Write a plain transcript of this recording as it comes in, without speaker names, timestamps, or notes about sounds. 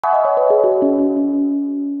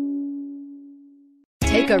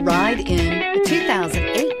Take a ride in the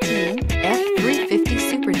 2018 F-350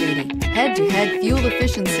 Super Duty. Head-to-head fuel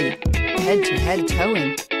efficiency, head-to-head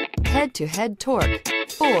towing, head-to-head torque.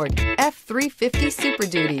 Ford F-350 Super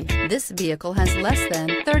Duty. This vehicle has less than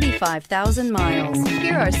 35,000 miles.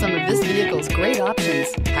 Here are some of this vehicle's great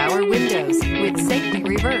options: power windows with safety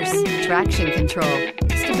reverse, traction control,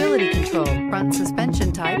 stability control, front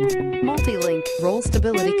suspension type, multi-link, roll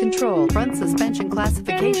stability control, front suspension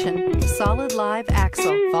classification, solid live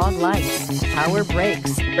axle, fog lights, power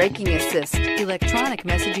brakes, braking assist, electronic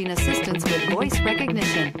messaging assistance with voice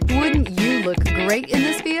recognition. Wouldn't you look great in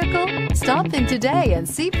this vehicle? Stop in today and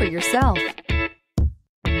see for yourself.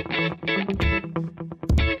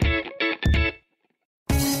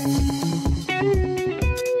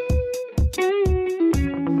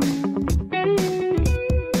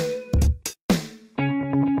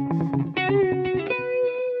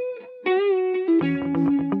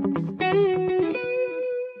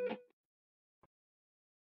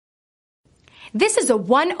 This is a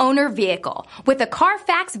one-owner vehicle with a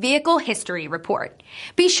Carfax Vehicle History Report.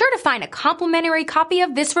 Be sure to find a complimentary copy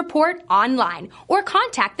of this report online or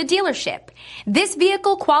contact the dealership. This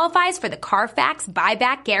vehicle qualifies for the Carfax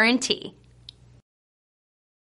Buyback Guarantee.